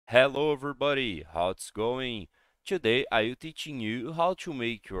Hello everybody, how's going? Today I will teaching you how to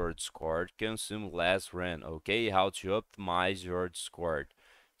make your Discord consume less RAM, okay? How to optimize your Discord.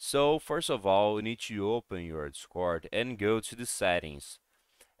 So first of all, you need to open your Discord and go to the settings.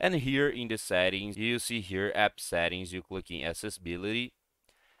 And here in the settings, you see here app settings, you click in accessibility.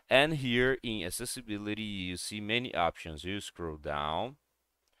 And here in accessibility, you see many options. You scroll down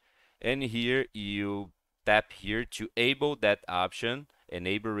and here you tap here to enable that option,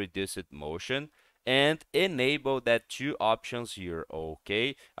 enable reduced motion, and enable that two options here,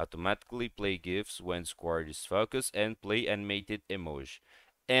 okay? Automatically play GIFs when squad is focused and play animated emoji.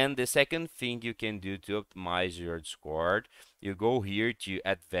 And the second thing you can do to optimize your Discord, you go here to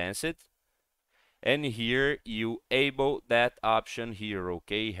advance it, and here you enable that option here,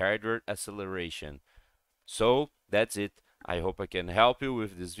 okay? Hardware acceleration. So that's it. I hope I can help you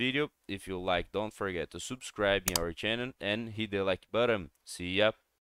with this video. If you like, don't forget to subscribe in our channel and hit the like button. See ya.